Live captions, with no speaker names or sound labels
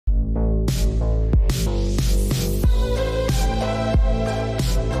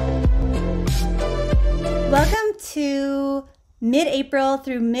mid-April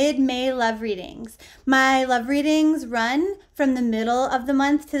through mid-May love readings. My love readings run from the middle of the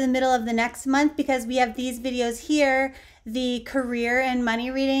month to the middle of the next month because we have these videos here, the career and money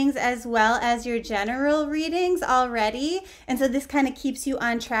readings, as well as your general readings already. And so this kind of keeps you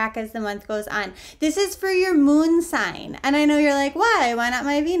on track as the month goes on. This is for your moon sign. And I know you're like, why? Why not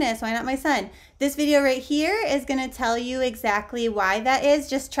my Venus? Why not my sun? This video right here is going to tell you exactly why that is.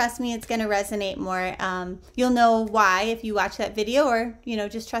 Just trust me, it's going to resonate more. You'll know why if you watch that video, or, you know,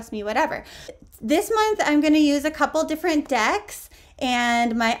 just trust me, whatever. This month, I'm going to use a couple different decks,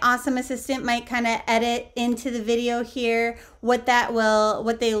 and my awesome assistant might kind of edit into the video here what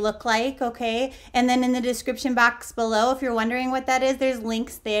they look like, okay? And then in the description box below, if you're wondering what that is, there's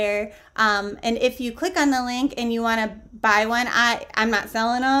links there. And if you click on the link and you want to buy one, I'm not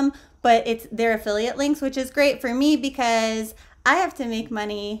selling them, but they're affiliate links, which is great for me because I have to make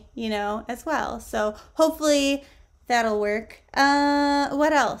money, you know, as well. So hopefully that'll work.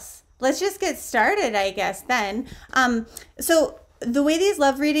 What else? Let's just get started, I guess, then. So the way these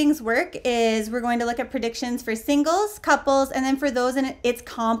love readings work is we're going to look at predictions for singles, couples, and then for those in it's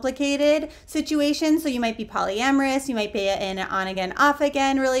complicated situations. So you might be polyamorous, you might be in an on-again,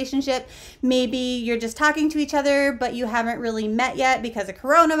 off-again relationship. Maybe you're just talking to each other, but you haven't really met yet because of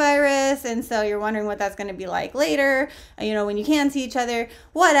coronavirus, and so you're wondering what that's going to be like later, you know, when you can see each other,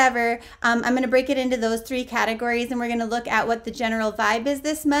 whatever. I'm going to break it into those three categories, and we're going to look at what the general vibe is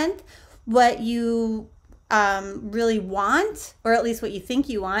this month, what you really want, or at least what you think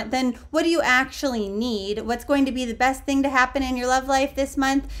you want, then what do you actually need, what's going to be the best thing to happen in your love life this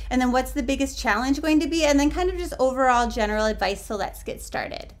month, and then what's the biggest challenge going to be, and then kind of just overall general advice. So let's get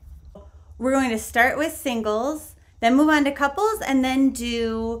started. We're going to start with singles, then move on to couples, and then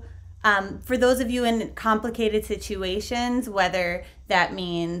do for those of you in complicated situations, whether that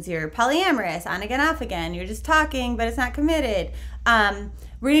means you're polyamorous, on again, off again, you're just talking but it's not committed,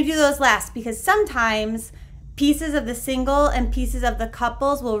 we're going to do those last because sometimes pieces of the single and pieces of the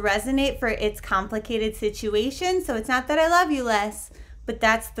couples will resonate for its complicated situation. So it's not that I love you less, but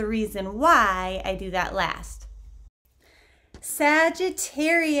that's the reason why I do that last.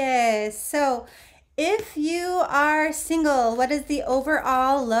 Sagittarius. So if you are single, what is the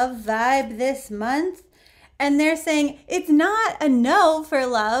overall love vibe this month? And they're saying it's not a no for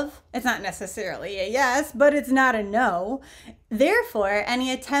love. It's not necessarily a yes, but it's not a no. Therefore,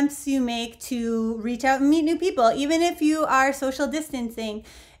 any attempts you make to reach out and meet new people, even if you are social distancing,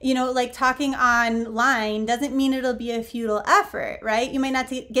 you know, like talking online doesn't mean it'll be a futile effort, right? You might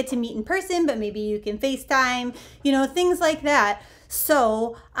not get to meet in person, but maybe you can FaceTime, you know, things like that.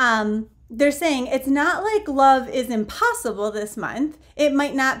 So, they're saying it's not like love is impossible this month. It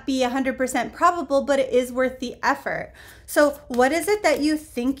might not be 100% probable, but it is worth the effort. So what is it that you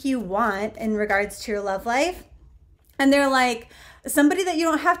think you want in regards to your love life? And they're like, somebody that you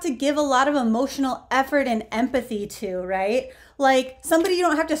don't have to give a lot of emotional effort and empathy to, right? Like somebody you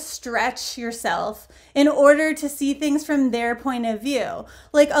don't have to stretch yourself in order to see things from their point of view.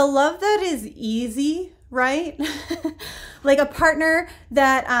 Like a love that is easy, right? Like a partner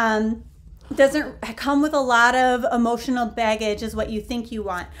that, doesn't come with a lot of emotional baggage is what you think you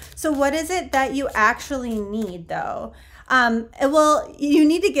want. So what is it that you actually need though? Well, you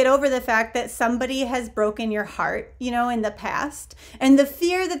need to get over the fact that somebody has broken your heart, you know, in the past, and the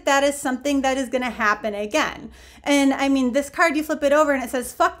fear that that is something that is going to happen again. And I mean, this card, you flip it over and it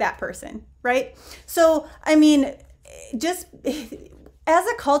says, fuck that person, right? So, I mean, just as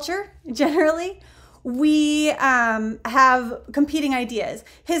a culture, generally, we have competing ideas.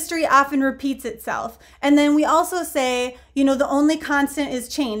 History often repeats itself. And then we also say, you know, the only constant is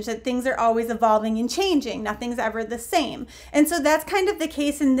change, that things are always evolving and changing. Nothing's ever the same. And so that's kind of the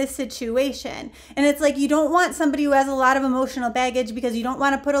case in this situation. And it's like, you don't want somebody who has a lot of emotional baggage because you don't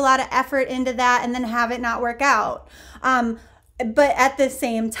want to put a lot of effort into that and then have it not work out. But at the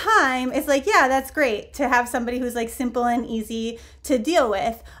same time, it's like, yeah, that's great to have somebody who's like simple and easy to deal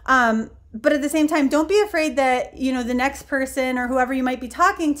with. But at the same time, don't be afraid that, you know, the next person or whoever you might be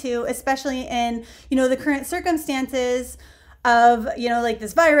talking to, especially in, you know, the current circumstances of, you know, like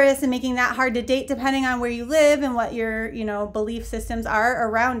this virus and making that hard to date depending on where you live and what your, you know, belief systems are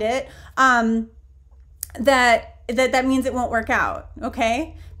around it, that means it won't work out,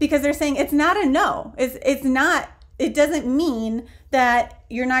 okay? Because they're saying it's not a no. It's it doesn't mean that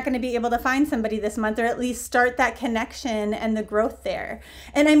you're not going to be able to find somebody this month, or at least start that connection and the growth there.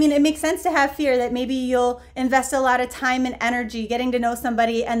 And I mean, it makes sense to have fear that maybe you'll invest a lot of time and energy getting to know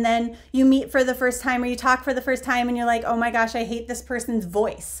somebody, and then you meet for the first time or you talk for the first time and you're like, oh my gosh, I hate this person's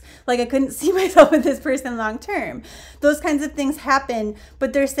voice. Like I couldn't see myself with this person long term. Those kinds of things happen,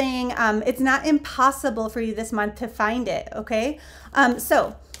 but they're saying it's not impossible for you this month to find it, okay?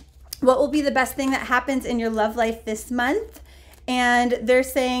 So what will be the best thing that happens in your love life this month? And they're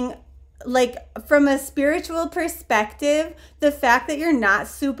saying, like, from a spiritual perspective, the fact that you're not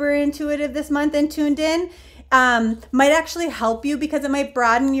super intuitive this month and tuned in might actually help you, because it might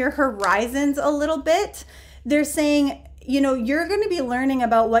broaden your horizons a little bit. They're saying, you know, you're going to be learning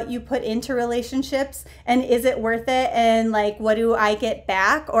about what you put into relationships, and is it worth it, and like, what do I get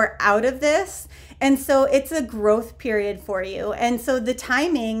back or out of this? And so it's a growth period for you. And so the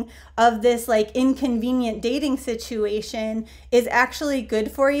timing of this like inconvenient dating situation is actually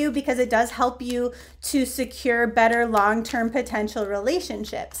good for you, because it does help you to secure better long-term potential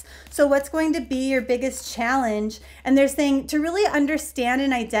relationships. So what's going to be your biggest challenge? And they're saying to really understand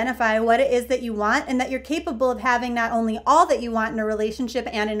and identify what it is that you want, and that you're capable of having not only all that you want in a relationship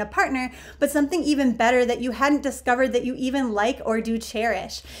and in a partner, but something even better that you hadn't discovered that you even like or do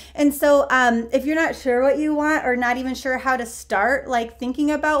cherish. And so if you're not sure what you want, or not even sure how to start like thinking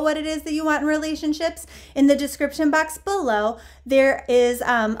about what it is that you want in relationships, in the description box below there is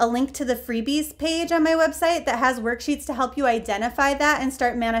a link to the freebies page on my website that has worksheets to help you identify that and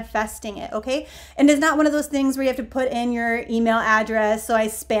start manifesting it, okay? And it's not one of those things where you have to put in your email address so I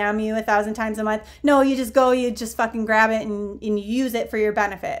spam you 1,000 times a month. No, you just go, you just fucking grab it and you use it for your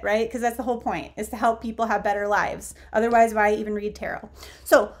benefit, right? Because that's the whole point, is to help people have better lives. Otherwise, why even read tarot?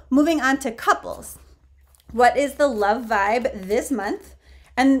 So moving on to couples. What is the love vibe this month?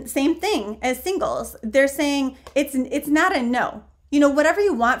 And same thing as singles. They're saying it's not a no. You know, whatever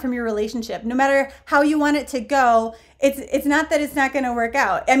you want from your relationship, no matter how you want it to go, it's not that it's not going to work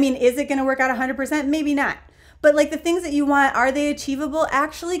out. I mean, is it going to work out 100%? Maybe not. But like the things that you want, are they achievable?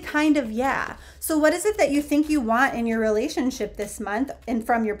 Actually, kind of, yeah. So what is it that you think you want in your relationship this month and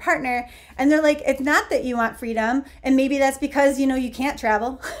from your partner? And they're like, it's not that you want freedom. And maybe that's because, you know, you can't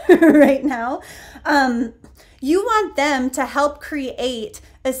travel right now. You want them to help create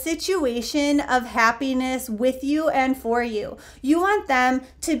a situation of happiness with you and for you. You want them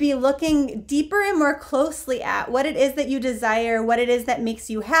to be looking deeper and more closely at what it is that you desire, what it is that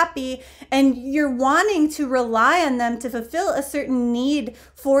makes you happy, and you're wanting to rely on them to fulfill a certain need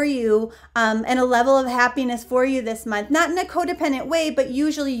for you and a level of happiness for you this month. Not in a codependent way, but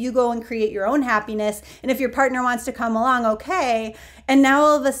usually you go and create your own happiness. And if your partner wants to come along, okay. And now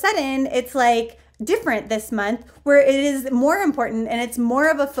all of a sudden it's like, different this month, where it is more important and it's more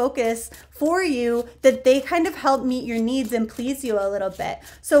of a focus for you that they kind of help meet your needs and please you a little bit.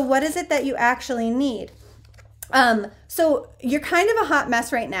 So what is it that you actually need? So you're kind of a hot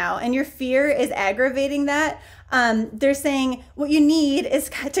mess right now, and your fear is aggravating that. They're saying what you need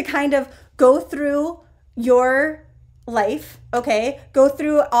is to kind of go through your life, okay? Go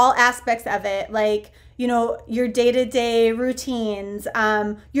through all aspects of it, like, you know, your day-to-day routines,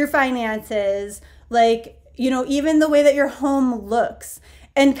 your finances, like, you know, even the way that your home looks,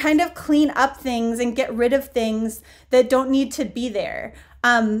 and kind of clean up things and get rid of things that don't need to be there.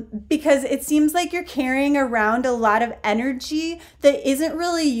 Because it seems like you're carrying around a lot of energy that isn't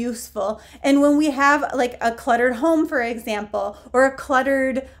really useful. And when we have like a cluttered home, for example, or a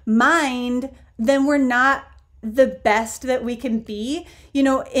cluttered mind, then we're not the best that we can be, you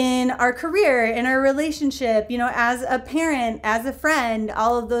know, in our career, in our relationship, you know, as a parent, as a friend,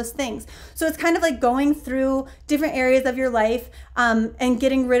 all of those things. So it's kind of like going through different areas of your life and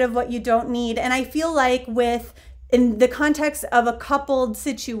getting rid of what you don't need. And I feel like in the context of a coupled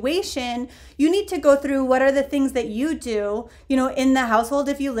situation, you need to go through what are the things that you do, you know, in the household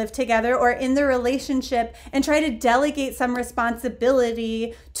if you live together, or in the relationship, and try to delegate some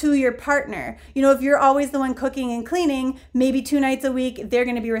responsibility to your partner. You know, if you're always the one cooking and cleaning, maybe 2 nights a week, they're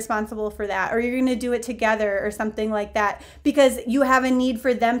going to be responsible for that, or you're going to do it together or something like that, because you have a need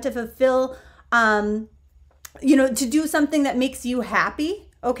for them to fulfill, you know, to do something that makes you happy.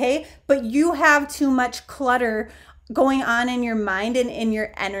 Okay, but you have too much clutter going on in your mind and in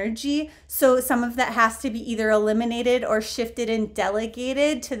your energy. So some of that has to be either eliminated or shifted and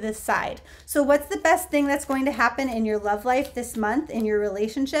delegated to the side. So what's the best thing that's going to happen in your love life this month, in your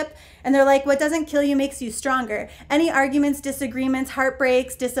relationship? And they're like, what doesn't kill you makes you stronger. Any arguments, disagreements,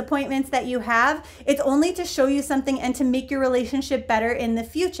 heartbreaks, disappointments that you have, it's only to show you something and to make your relationship better in the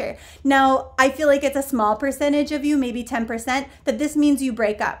future. Now, I feel like it's a small percentage of you, maybe 10%, that this means you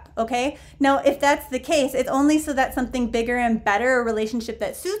break up, okay? Now, if that's the case, it's only so that something bigger and better, a relationship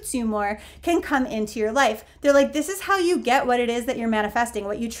that suits you more, can come into your life. They're like, this is how you get what it is that you're manifesting,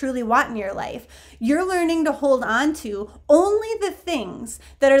 what you truly want in your life. You're learning to hold on to only the things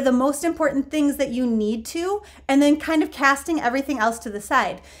that are the most important things that you need to, and then kind of casting everything else to the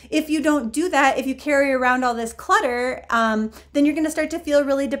side. If you don't do that, if you carry around all this clutter, then you're going to start to feel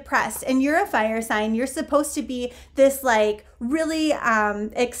really depressed. And you're a fire sign. You're supposed to be this like really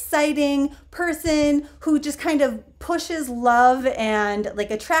exciting person who just kind of pushes love and like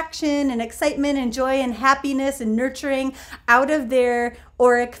attraction and excitement and joy and happiness and nurturing out of their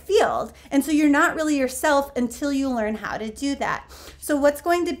auric field. And so you're not really yourself until you learn how to do that. So what's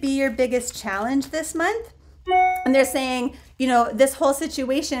going to be your biggest challenge this month? And they're saying, you know, this whole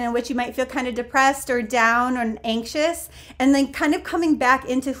situation in which you might feel kind of depressed or down or anxious, and then kind of coming back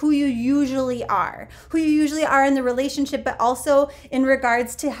into who you usually are in the relationship, but also in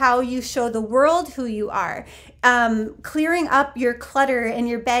regards to how you show the world who you are. Clearing up your clutter and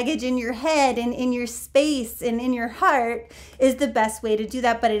your baggage in your head and in your space and in your heart is the best way to do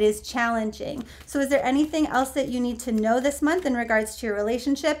that, but it is challenging. So is there anything else that you need to know this month in regards to your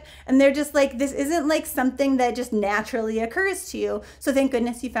relationship? And they're just like, this isn't like something that just naturally occurs to you. So thank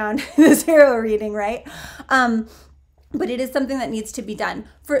goodness you found the tarot reading, right? But it is something that needs to be done.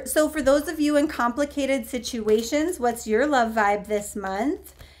 So for those of you in complicated situations, what's your love vibe this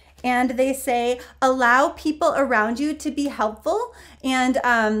month? And they say, allow people around you to be helpful and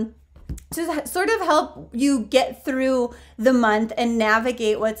to sort of help you get through the month and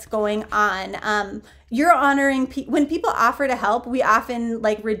navigate what's going on. You're honoring, when people offer to help, we often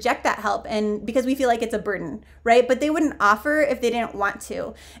like reject that help, and because we feel like it's a burden, right? But they wouldn't offer if they didn't want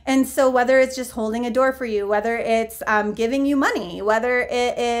to. And so whether it's just holding a door for you, whether it's giving you money, whether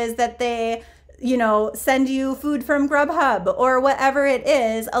it is that they, you know, send you food from Grubhub or whatever it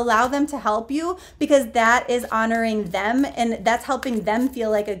is, allow them to help you, because that is honoring them and that's helping them feel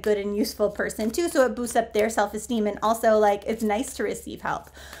like a good and useful person too. So it boosts up their self-esteem, and also like it's nice to receive help.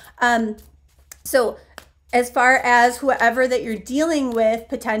 So as far as whoever that you're dealing with,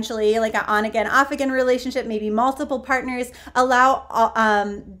 potentially like an on again, off again relationship, maybe multiple partners, allow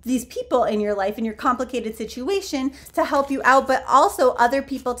these people in your life, in your complicated situation, to help you out, but also other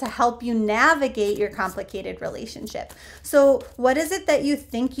people to help you navigate your complicated relationship. So what is it that you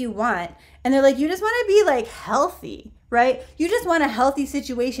think you want? And they're like, you just want to be like healthy, right? You just want a healthy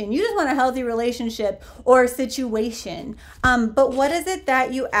situation. You just want a healthy relationship or situation. But what is it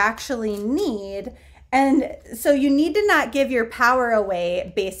that you actually need? And so you need to not give your power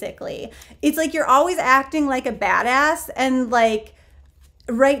away, basically. It's like you're always acting like a badass and like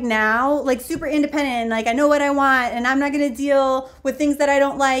right now, like super independent and like I know what I want and I'm not going to deal with things that I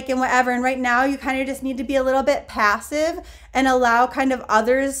don't like and whatever. And right now you kind of just need to be a little bit passive and allow kind of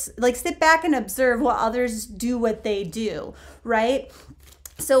others, like sit back and observe what others do what they do, right?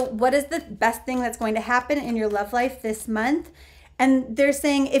 So what is the best thing that's going to happen in your love life this month? And they're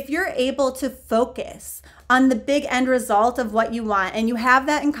saying if you're able to focus on the big end result of what you want, and you have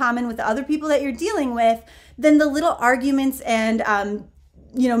that in common with the other people that you're dealing with, then the little arguments and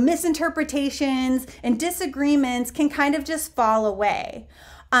you know, misinterpretations and disagreements can kind of just fall away.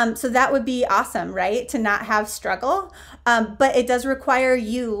 So that would be awesome, right? To not have struggle. But it does require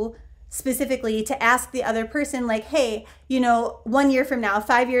you specifically to ask the other person, like, hey, you know, 1 year from now,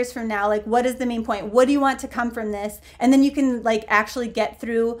 5 years from now, like, what is the main point? What do you want to come from this? And then you can like actually get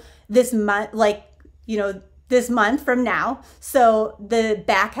through this month, like, you know, this month from now. So the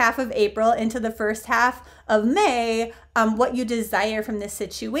back half of April into the first half of May, what you desire from this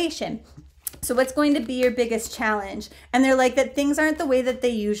situation. So what's going to be your biggest challenge? And they're like that things aren't the way that they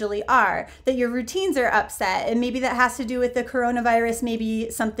usually are, that your routines are upset, and maybe that has to do with the coronavirus,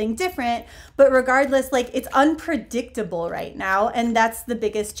 maybe something different, but regardless, like it's unpredictable right now, and that's the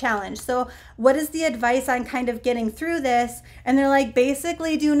biggest challenge. So what is the advice on kind of getting through this? And they're like,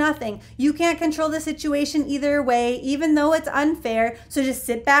 basically do nothing. You can't control the situation either way, even though it's unfair. So just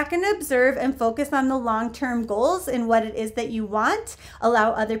sit back and observe and focus on the long-term goals and what it is that you want.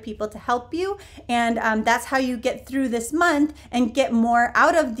 Allow other people to help you. And that's how you get through this month and get more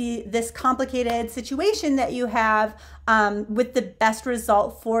out of this complicated situation that you have with the best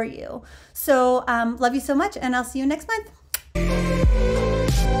result for you. So love you so much, and I'll see you next month.